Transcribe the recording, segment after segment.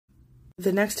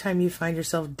The next time you find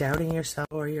yourself doubting yourself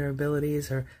or your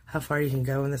abilities or how far you can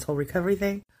go in this whole recovery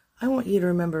thing, I want you to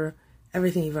remember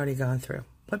everything you've already gone through,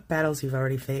 what battles you've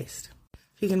already faced.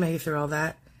 If you can make it through all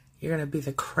that, you're going to beat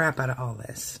the crap out of all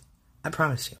this. I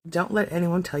promise you. Don't let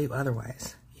anyone tell you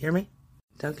otherwise. You hear me?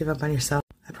 Don't give up on yourself.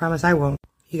 I promise I won't.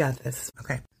 You got this.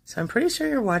 Okay. So I'm pretty sure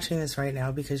you're watching this right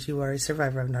now because you are a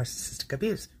survivor of narcissistic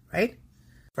abuse, right?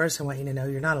 First, I want you to know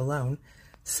you're not alone.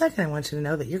 Second, I want you to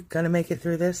know that you're going to make it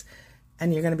through this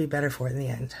and you're going to be better for it in the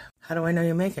end. How do I know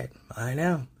you'll make it? I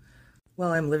know.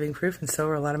 Well, I'm living proof and so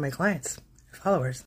are a lot of my clients, followers.